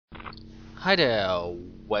Hi there,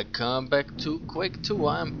 welcome back to Quake 2.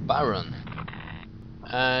 I'm Byron,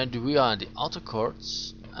 and we are in the outer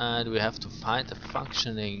courts, and we have to find a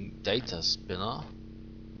functioning data spinner,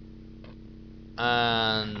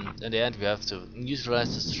 and in the end we have to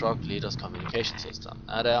neutralize the Stroke Leader's communication system.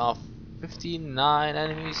 There are 59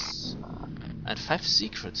 enemies and 5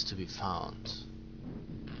 secrets to be found.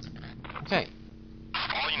 Okay.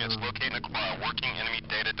 All units locate and acquire working enemy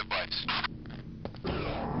data device.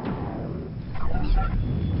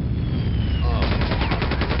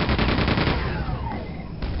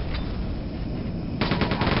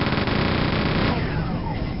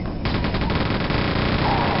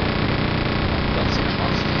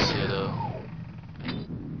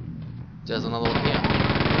 There's another one here.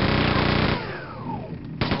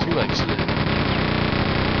 Two actually.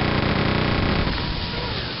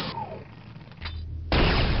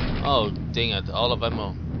 Oh dang it, out of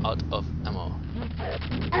ammo.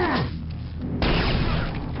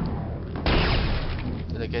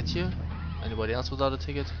 Did I get you? Anybody else without a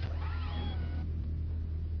ticket?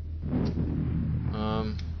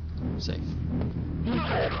 Safe.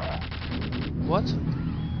 What?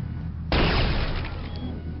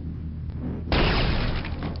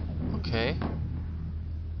 Okay.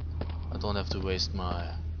 I don't have to waste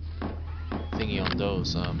my thingy on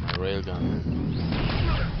those, my railgun.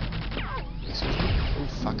 Excuse me? Oh,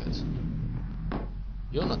 fuck it.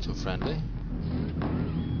 You're not too friendly.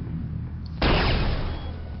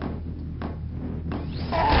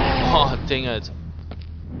 Oh, dang it.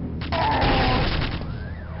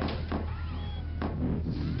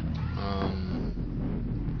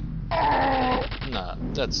 Nah,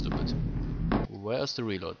 that's stupid. Where's the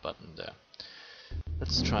reload button there?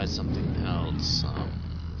 Let's try something else.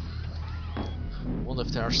 Wonder if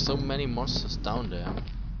there are so many monsters down there.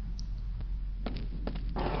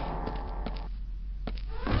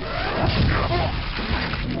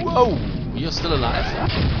 Whoa! You're still alive?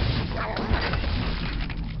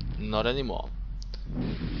 Not anymore.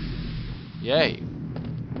 Yay!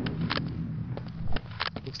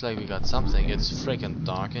 Looks like we got something. It's freaking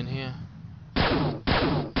dark in here.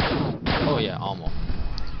 Oh yeah, armor.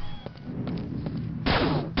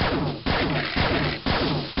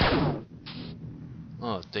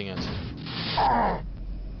 Oh, dang it.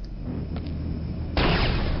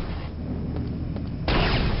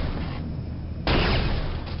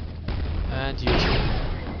 And you too.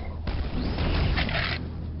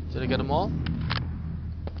 Did I get them all?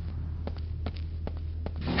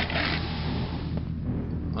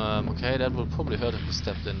 Okay, that will probably hurt if we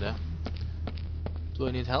stepped in there. Do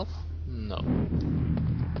I need help? No.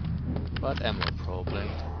 But ammo probably.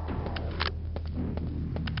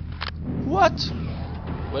 What?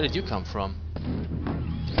 Where did you come from?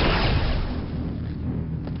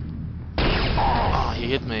 Ah, he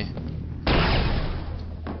hit me.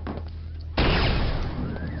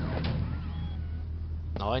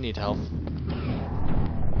 Now I need help.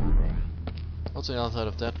 What's on the other side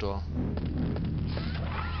of that door?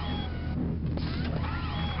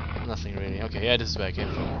 Nothing really. Okay, yeah, this is where I came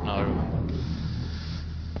from. Now I remember.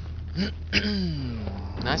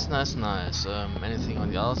 Nice. Anything on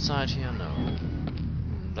the other side here? No.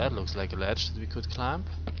 That looks like a ledge that we could climb.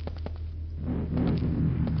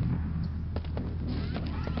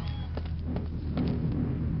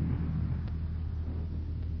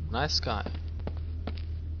 Nice sky.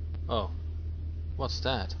 Oh. What's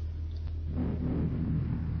that?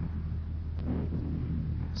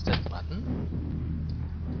 Is that a button?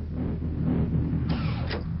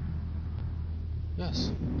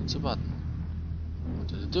 Yes, it's a button. What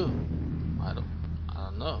did it do? I don't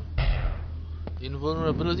know.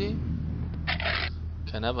 Invulnerability?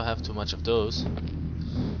 Can never have too much of those.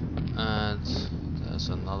 And there's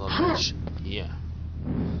another ledge here.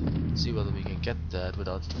 Let's see whether we can get that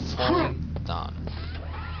without falling down.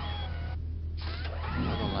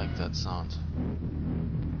 I don't like that sound.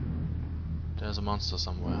 There's a monster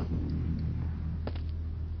somewhere.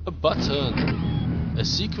 A button! A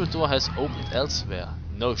secret door has opened elsewhere.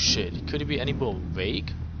 No shit. Could it be any more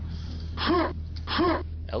vague?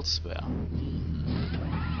 Elsewhere.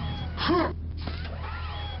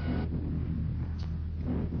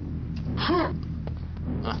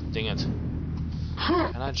 Ah, dang it.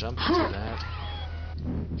 Can I jump into that?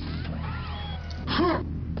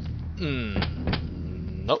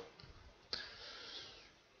 Nope.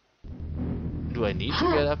 Do I need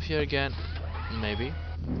to get up here again? Maybe.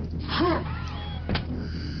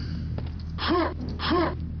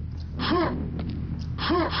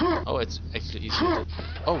 Oh, it's actually easy to...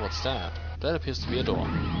 Oh, what's that? That appears to be a door.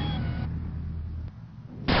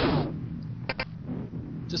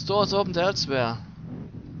 This door is opened elsewhere.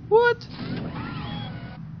 What?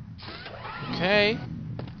 Okay.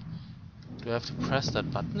 Do I have to press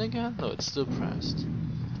that button again? No, it's still pressed.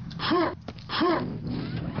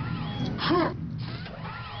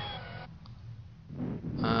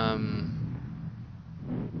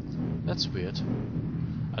 That's weird.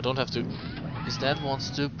 I don't have to... Is that one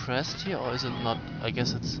still pressed here, or is it not? I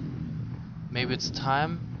guess it's... Maybe it's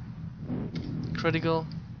time critical.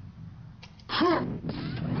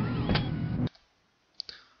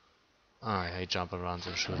 I hate jump around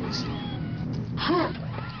and shooters.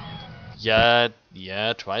 Yeah,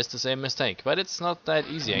 twice the same mistake, but it's not that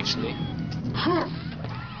easy actually.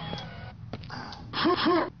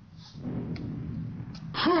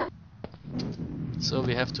 So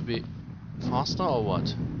we have to be faster or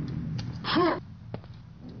what?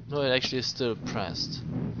 No, it actually is still pressed.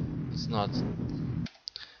 It's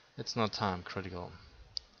not time critical.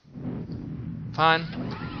 Fine.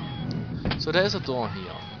 So there is a door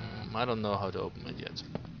here. I don't know how to open it yet.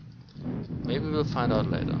 Maybe we'll find out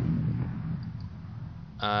later.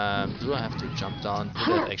 Do I have to jump down?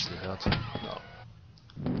 Would that actually hurt? No.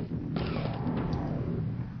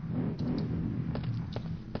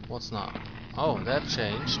 What's now? Oh, that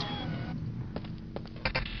changed.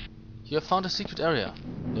 You have found a secret area.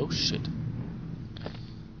 No shit.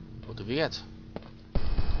 What do we get?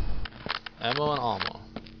 Ammo and armor.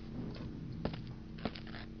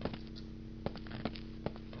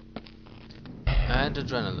 And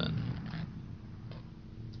adrenaline.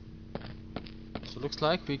 So looks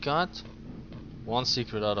like we got 1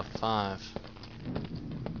 secret out of 5.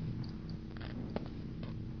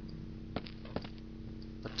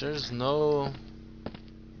 But there's no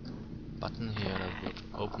button here that would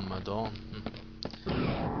open my door.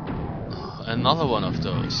 Oh, another one of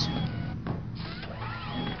those.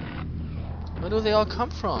 Where do they all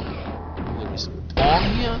come from? Do they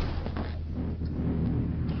respawn here?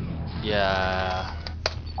 Yeah.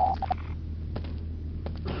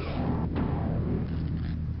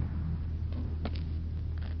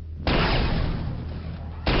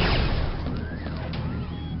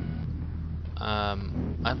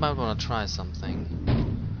 I might want to try something.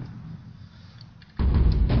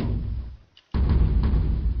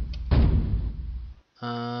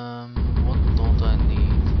 What don't I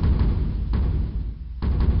need?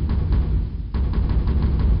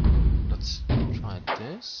 Let's try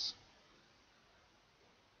this.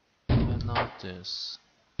 And not this.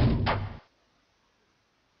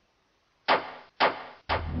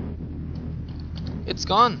 It's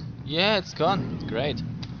gone! Yeah, it's gone. Great.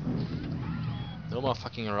 No more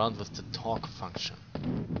fucking around with the talk function.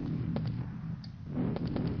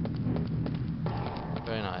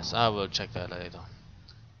 Very nice. I will check that later.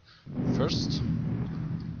 First,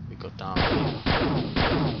 we go down in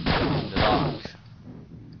the dark.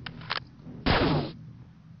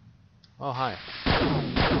 Oh, hi.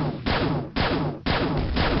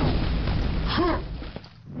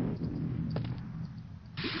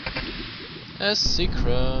 A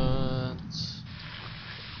secret.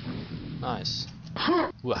 Nice.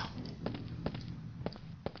 Wow.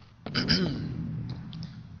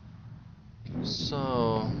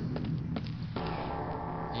 So,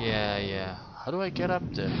 yeah. How do I get up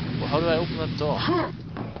there? Well, how do I open that door?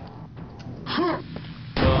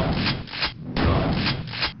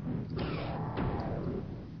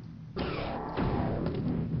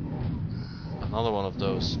 Another one of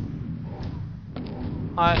those.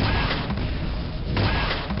 Hi.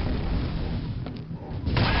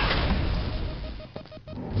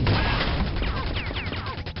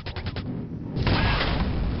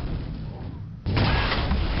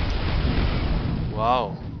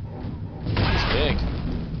 Wow. He's big.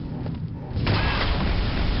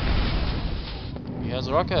 He has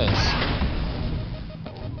rockets.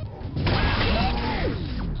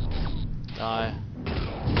 Die.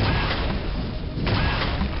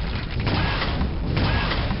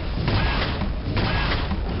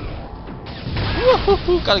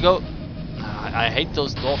 Woohoo! Gotta go. I hate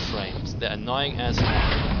those door frames. They're annoying as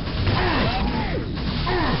hell.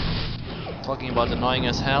 Talking about annoying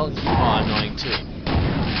as hell, you are annoying too.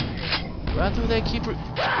 Where do they keep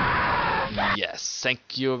Yes,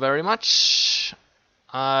 thank you very much.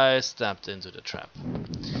 I stepped into the trap.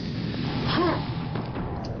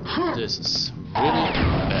 This is really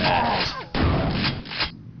bad.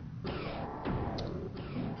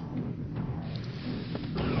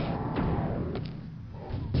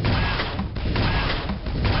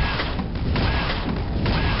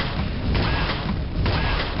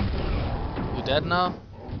 You dead now?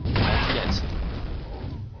 Not yet.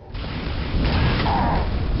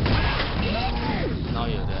 Now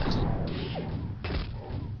you're dead.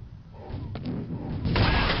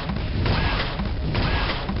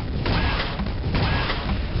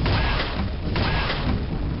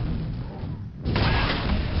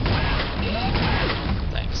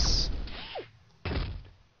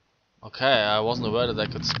 Okay, I wasn't aware that I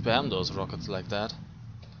could spam those rockets like that.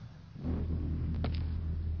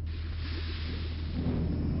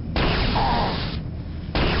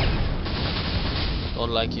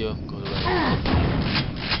 Don't like you, go away.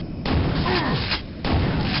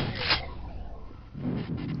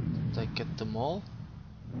 Did I get them all?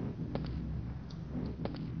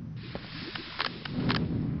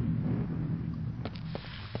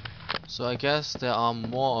 So I guess there are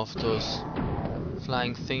more of those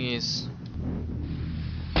flying thingies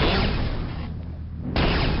here.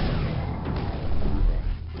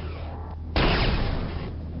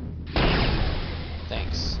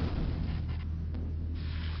 Thanks.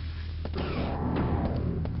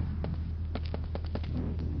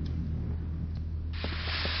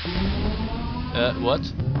 What?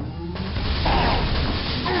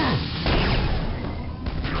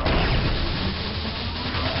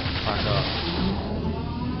 Fuck off.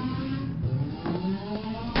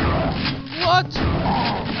 What?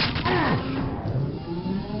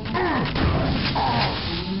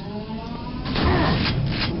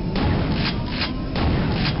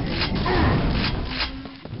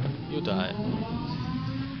 You die.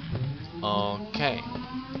 Okay.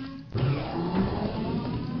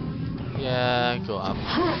 Yeah, go up.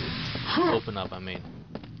 Open up, I mean.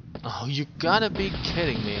 Oh, you gotta be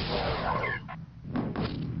kidding me.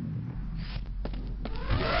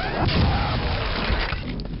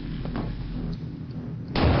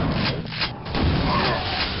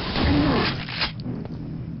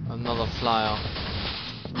 Another flyer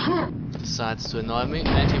decides to annoy me,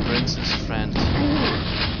 and he brings his friend.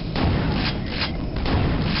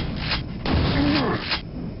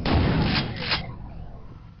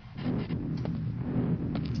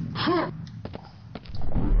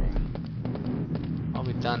 Are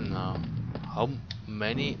we done now? How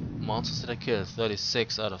many monsters did I kill?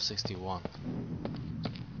 36 out of 61.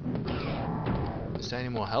 Is there any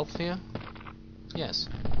more health here? Yes.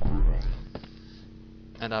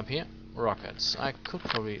 And up here, rockets. I could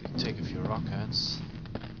probably take a few rockets.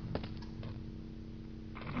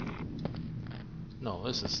 No,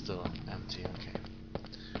 this is still empty, okay.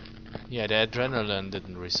 Yeah, the adrenaline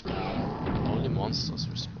didn't respawn. Only monsters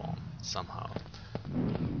respawn, somehow.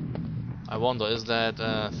 I wonder, is that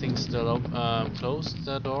thing still closed,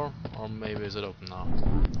 the door? Or maybe is it open now?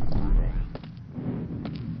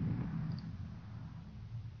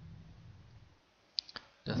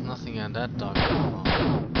 There's nothing in that dark room.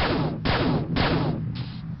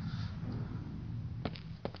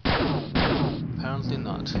 Apparently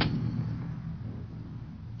not.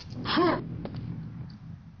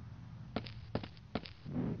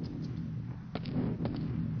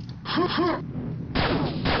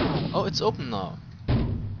 Oh, it's open now.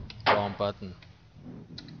 Wrong button.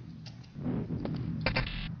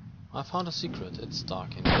 I found a secret. It's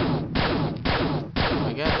dark in here.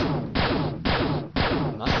 I get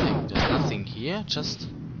nothing. There's nothing here. Just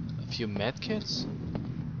a few medkits.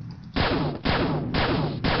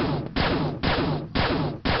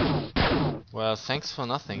 Well, thanks for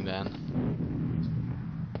nothing then.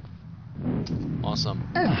 Awesome.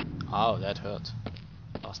 Ow, that hurt.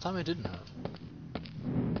 Last time it didn't hurt.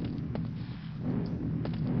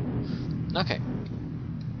 Okay.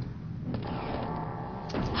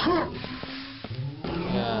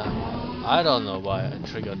 Yeah, I don't know why I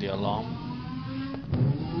triggered the alarm.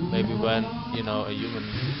 Maybe when, you know, a human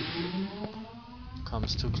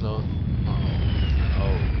comes too close.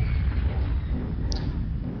 Oh.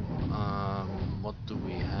 What do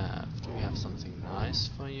we have? Do we have something nice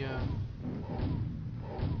for you?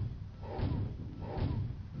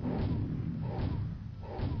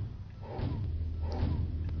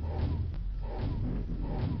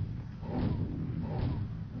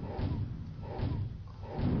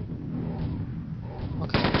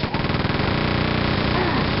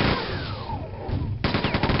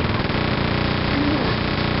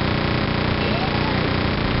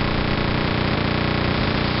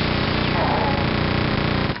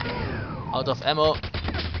 Out of ammo.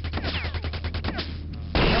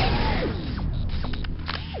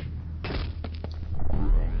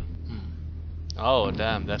 Oh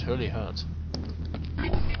damn, that really hurt.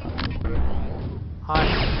 Hi.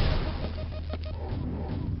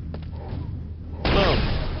 Boom.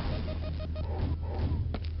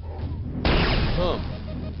 Boom.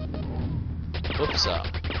 Oops.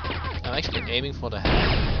 I'm actually aiming for the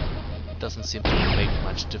head. Doesn't seem to make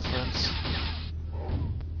much difference.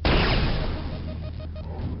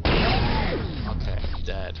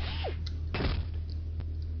 Dead.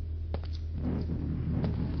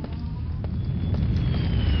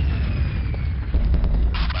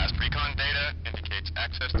 Last recon data indicates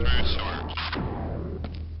access through sewers.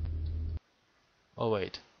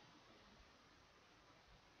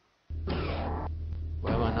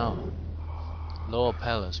 Lower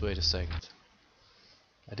palace, wait a second.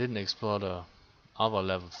 I didn't explore the other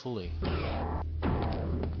level fully.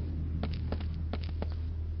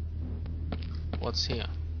 What's here?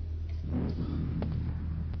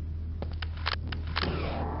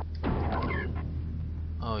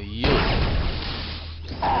 Oh, you.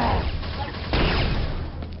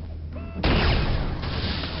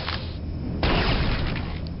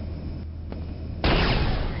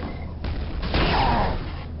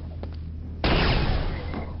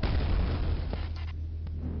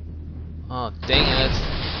 Oh, dang it.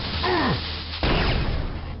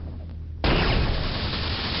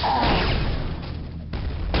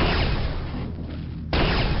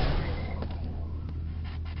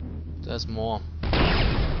 There's more.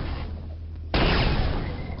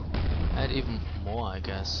 And even more, I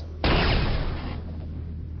guess.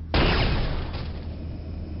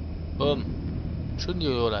 Boom. Shouldn't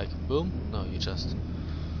you like boom? No, you just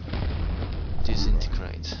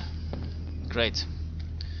disintegrate. Great.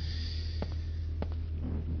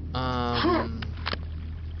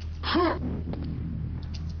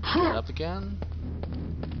 Get up again.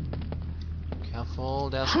 Careful,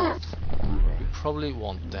 there's health. You probably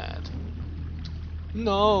want that.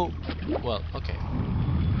 No! Well, okay.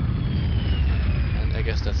 And I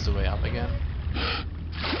guess that's the way up again.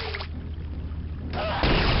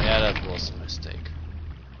 Yeah, that was a mistake.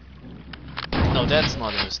 No, that's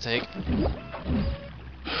not a mistake.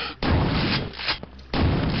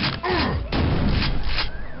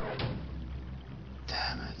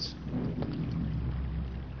 Damn it.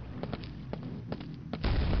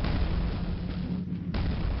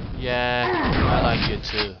 Yeah, I like you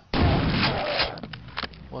too.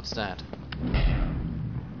 What's that?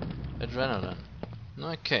 Adrenaline.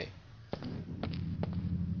 Okay.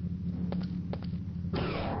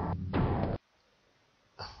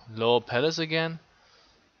 Lower palace again?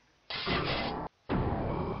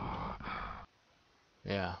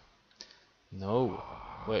 Yeah. No.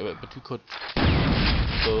 Wait, but we could...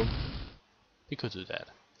 Boom. We could do that.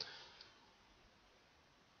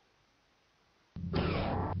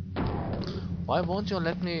 Why won't you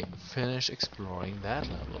let me finish exploring that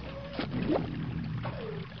level?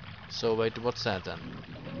 So wait, what's that then?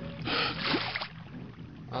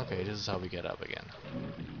 Okay, this is how we get up again.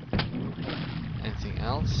 Anything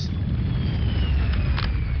else?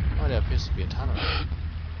 Oh, there appears to be a tunnel.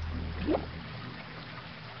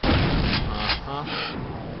 Uh-huh.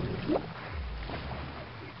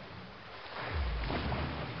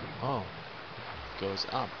 Oh. Goes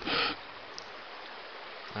up.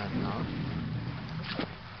 And now?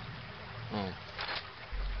 Oh.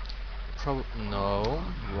 No.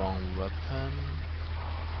 Wrong weapon.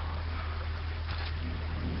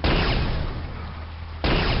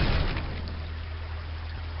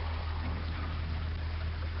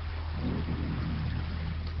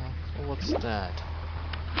 Oh, what's that?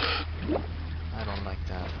 I don't like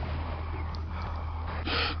that.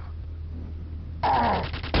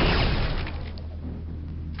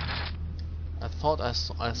 I thought I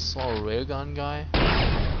saw a railgun guy.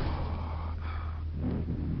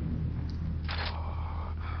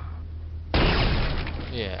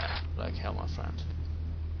 Yeah, like hell, my friend.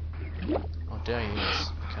 Oh, there he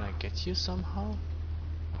is. Can I get you somehow?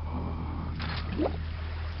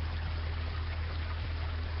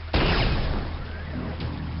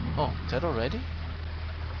 Oh, dead already?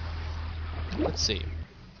 Let's see.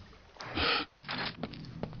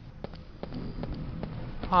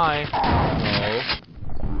 Hi.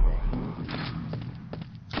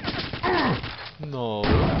 No.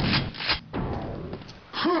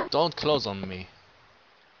 No. Don't close on me.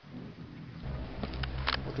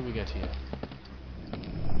 What do we get here?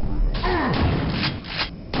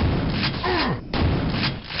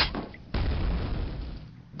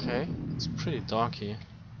 Okay, it's pretty dark here.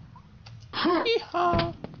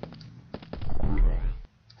 Yeehaw!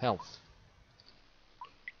 Health.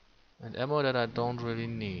 And ammo that I don't really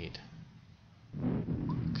need.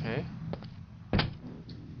 Okay.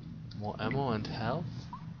 More ammo and health.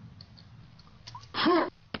 What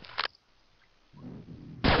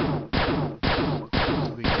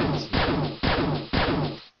do we get here?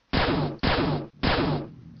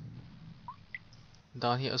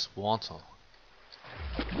 Down here is water.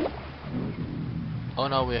 Oh,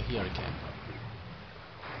 now we're here again.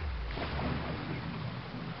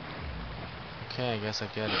 Okay, I guess I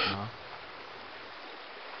get it now.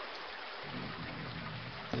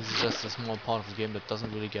 This is just a small part of the game that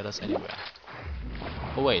doesn't really get us anywhere.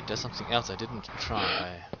 Oh wait, there's something else I didn't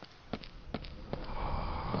try.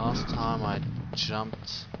 Last time I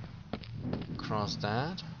jumped across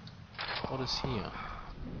that. What is here?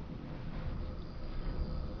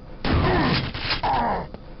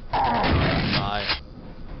 Die.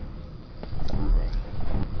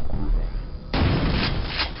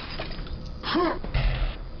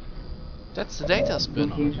 That's the data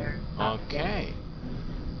spinner. Okay.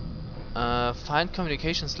 Find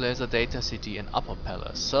communications laser, data city, and upper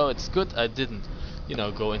palace. So it's good I didn't, you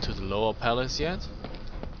know, go into the lower palace yet.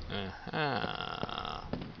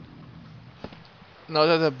 Now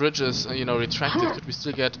that the bridge is, you know, retracted, could we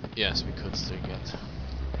still get? Yes, we could still get.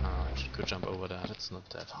 No, I could jump over that. It's not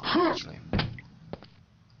that hard actually.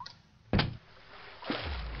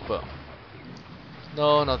 Well,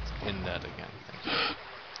 no, not in that again.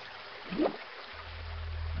 Thank you.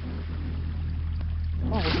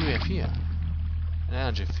 Oh, what do we have here? An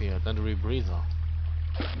energy field and a rebreather.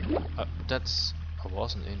 That's... I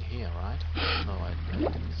wasn't in here, right? No, I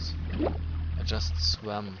didn't. I just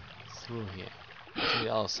swam through here. To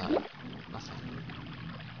the other side. Nothing.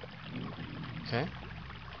 Okay.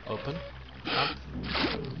 Open. Up.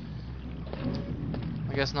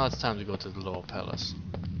 I guess now it's time to go to the lower palace.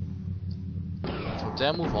 And from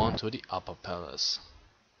there move on to the upper palace.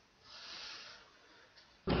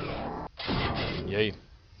 Yay.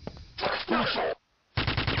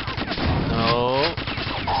 No.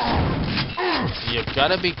 You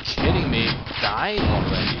gotta be kidding me. Die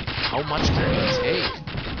already. How much can you take?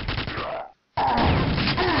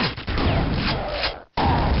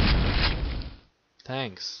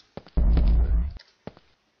 Thanks.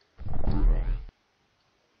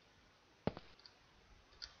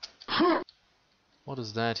 What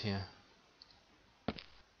is that here?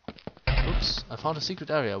 Oops, I found a secret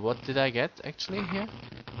area. What did I get actually here?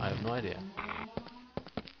 I have no idea.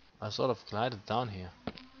 I sort of glided down here.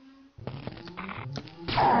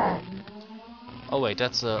 Oh wait,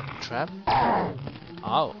 that's a trap?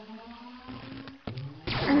 Ow.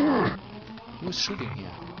 Who's shooting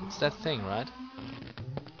here? It's that thing, right?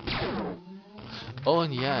 Oh,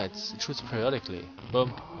 and yeah, it shoots periodically.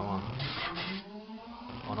 Boom, come on.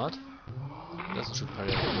 Or not? It doesn't shoot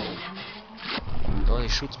periodically. It only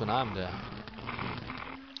shoots when I'm there.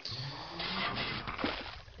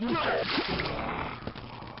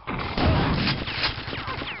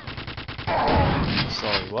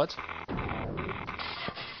 Sorry, what?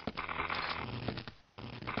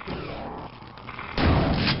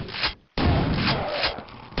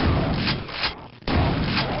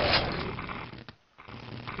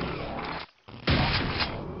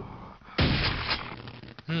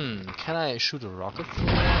 Can I shoot a rocket through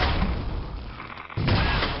there?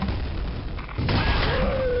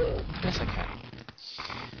 Yes, I can.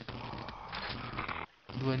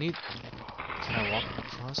 Do I need... Can I walk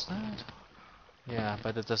across that? Yeah,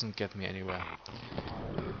 but it doesn't get me anywhere.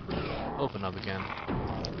 Open up again.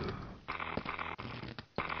 All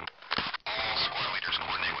squad leaders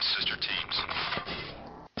coordinate with sister teams.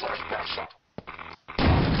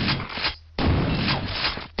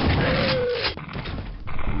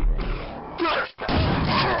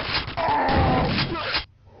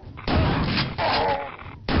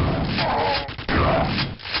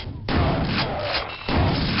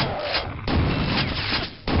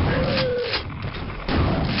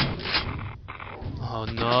 Oh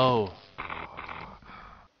no!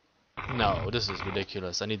 No, this is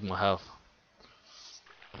ridiculous. I need more health.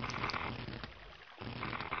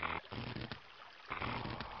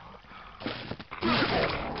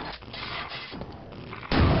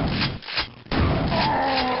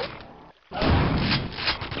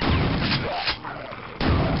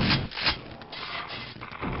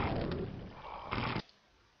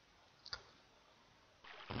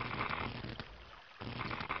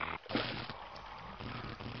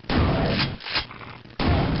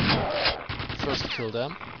 First kill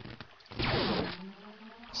them.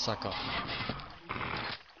 Sucker.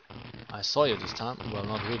 I saw you this time. Well,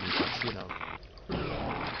 not really, but you know.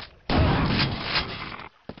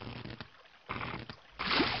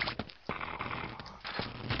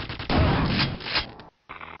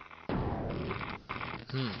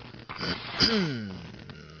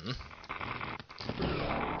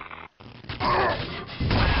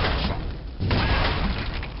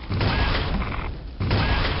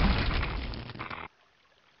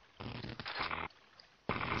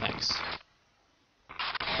 Thanks.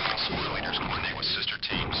 All squad leaders coordinate with sister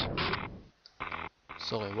teams.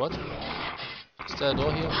 Sorry, what? Is there a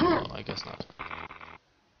door here? No, I guess not.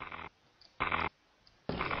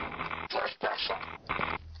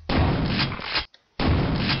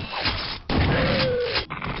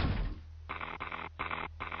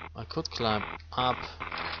 I could climb up.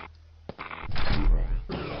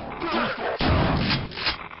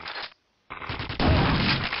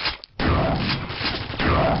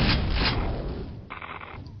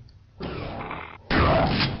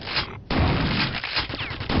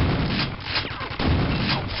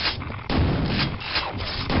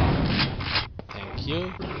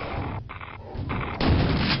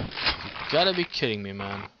 gotta be kidding me,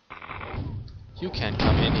 man. You can't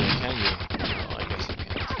come in here, can you? No, I guess you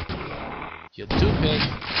can't. You're too big.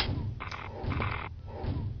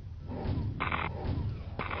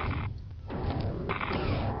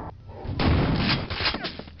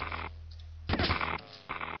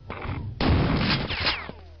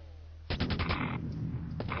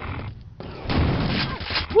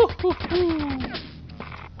 Woo-hoo-hoo.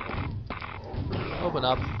 Open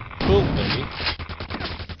up. Boom, baby.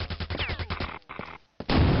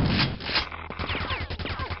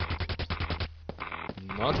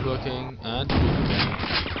 Not working, and boom again.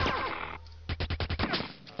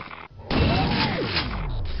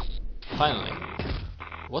 Finally.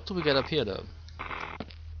 What do we get up here though?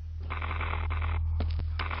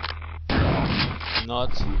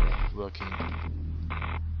 Not working.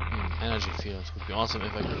 Energy field. Would be awesome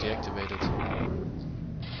if I could deactivate it.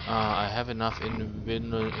 I have enough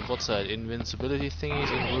invincibility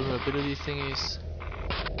thingies, invulnerability thingies.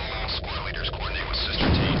 All squad leaders coordinate with sister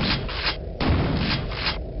teams.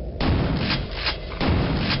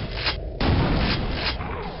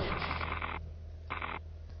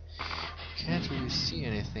 Can't really see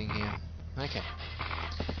anything here. Okay.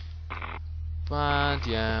 But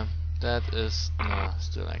yeah, that is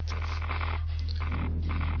still active.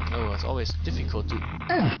 Oh, it's always difficult to...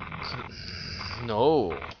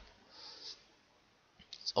 No!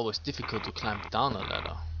 It's always difficult to climb down a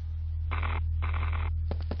ladder.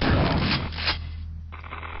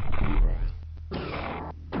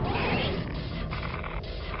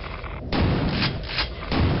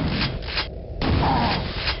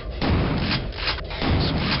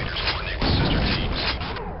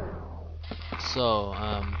 So,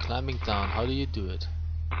 climbing down, how do you do it?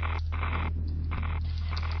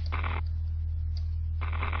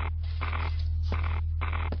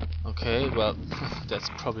 Okay, well, that's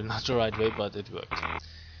probably not the right way, but it worked.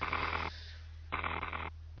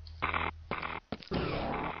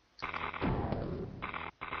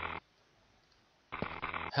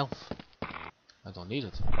 Health. I don't need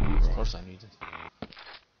it. Of course I need it.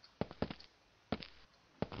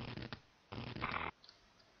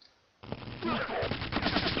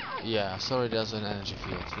 Yeah, sorry, there's an energy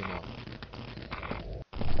field, you know.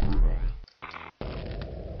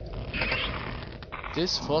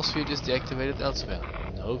 This force field is deactivated elsewhere.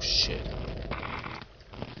 No shit.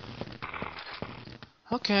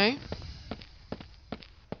 Okay.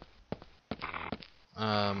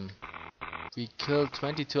 We killed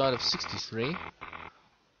 22 out of 63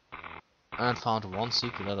 and found one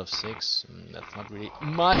secret out of 6. That's not really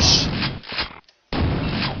much.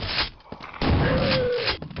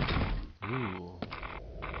 Ooh.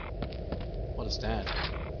 What is that?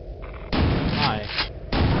 Hi.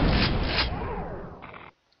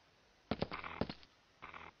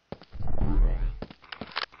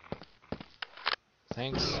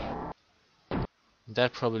 Thanks.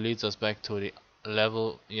 That probably leads us back to the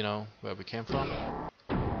level, you know, where we came from.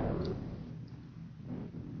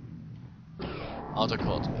 Outer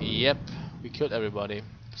court. Yep, we killed everybody.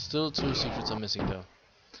 Still 2 secrets are missing though.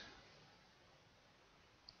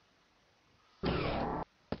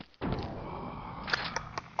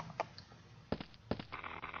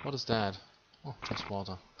 What is that? Oh, just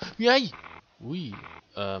water. Yay! Wee.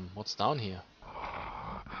 What's down here?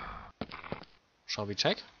 Shall we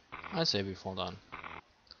check? I say we fall down.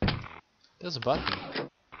 There's a button.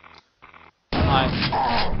 Hi.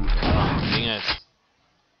 Oh, dang it.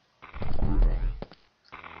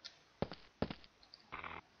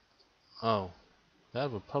 Oh,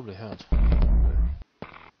 that would probably hurt.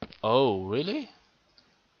 Oh, really?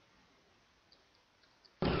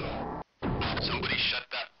 Somebody shut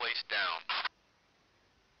that place down.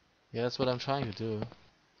 Yeah, that's what I'm trying to do.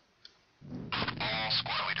 All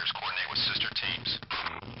squad leaders coordinate with sister teams.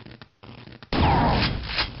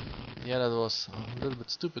 Yeah, that was a little bit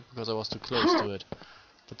stupid because I was too close to it.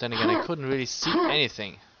 But then again, I couldn't really see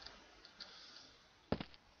anything.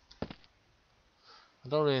 I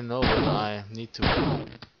don't really know whether I need to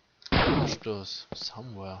push those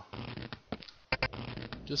somewhere.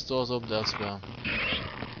 Just doors open elsewhere.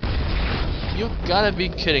 You gotta be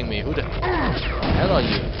kidding me. Who the hell are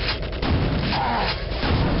you?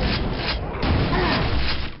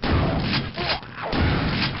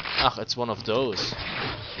 Ach, it's one of those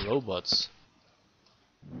robots.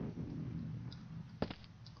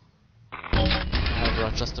 I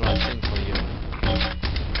have just the right thing for you.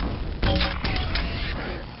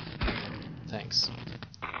 Thanks.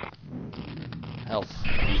 Health.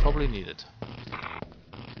 Probably needed.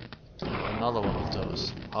 Another one of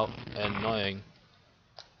those. How annoying.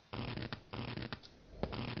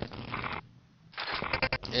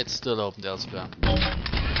 It's still open elsewhere.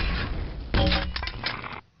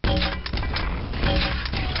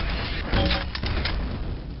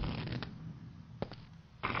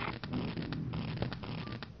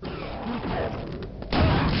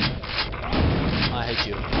 I hate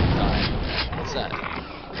you. Die. What's that?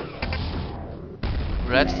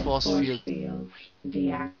 Red force field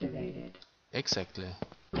deactivated. Exactly.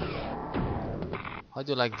 How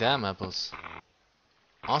do you like them apples?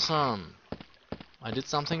 Awesome! I did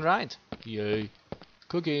something right. Yay!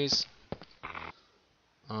 Cookies.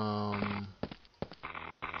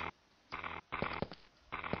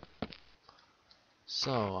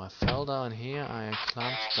 So I fell down here. I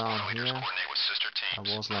climbed down here. I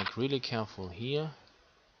was like really careful here.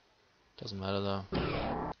 Doesn't matter though.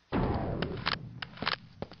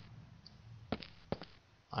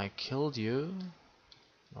 I killed you.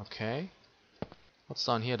 Okay. What's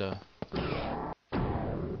down here though?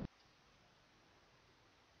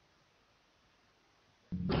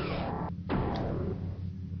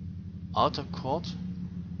 Outer court?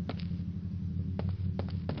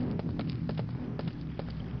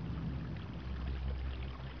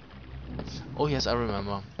 Oh yes, I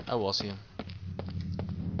remember. I was here.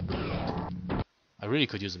 I really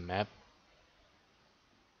could use a map.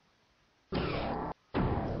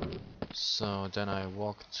 So then I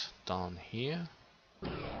walked down here.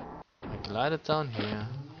 I glided down here.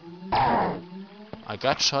 I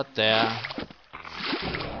got shot there.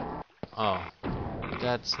 Oh,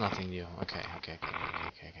 that's nothing new. Okay.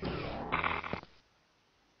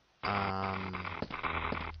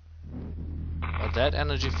 But that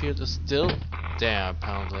energy field is still there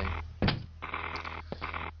apparently.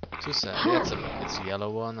 Too sad. Yeah, it's a yellow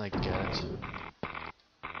one. I get it.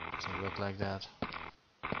 Doesn't look like that.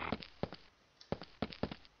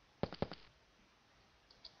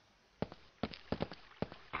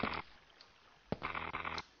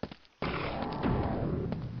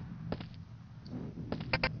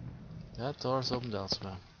 That door's opened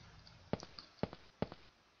elsewhere.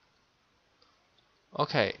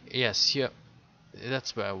 Okay, yes, here.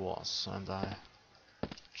 That's where I was, and I.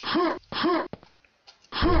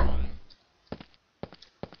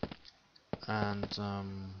 And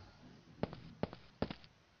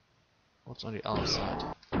what's on the other side?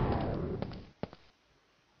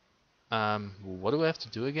 What do I have to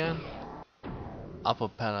do again? Upper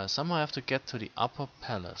palace. Somehow I have to get to the upper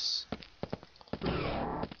palace.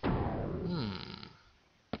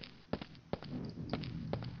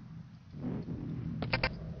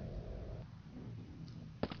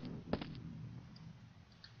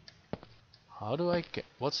 How do I get?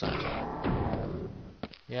 What's that?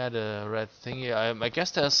 Yeah, the red thingy. I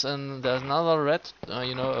guess there's another red,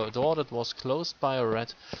 a door that was closed by a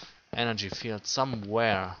red energy field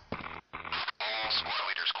somewhere. All squad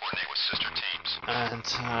leaders coordinate with sister teams. And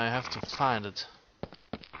I have to find it.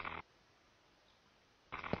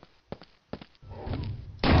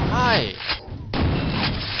 Hi!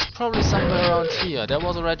 It's probably somewhere around here. There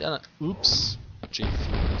was a red oops. G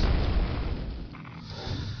field.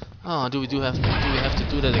 Oh, do we have to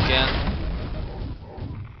do that again?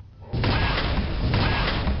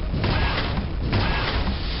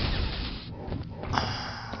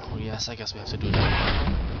 Oh yes, I guess we have to do that.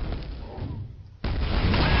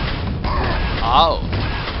 Ow!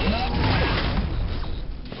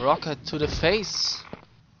 Rocket to the face!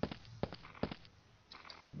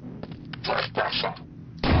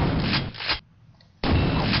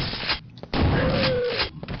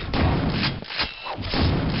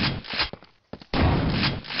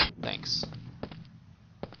 Thanks.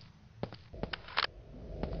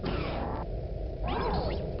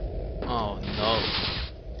 Oh no.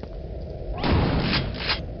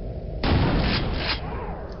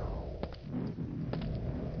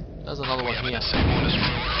 There's another one here.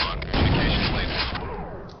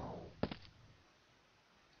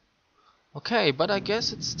 Okay, but I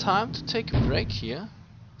guess it's time to take a break here.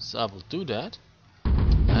 So I will do that.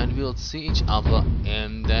 And we'll see each other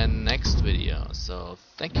in the next video. So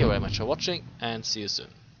thank you very much for watching and see you soon.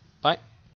 Bye.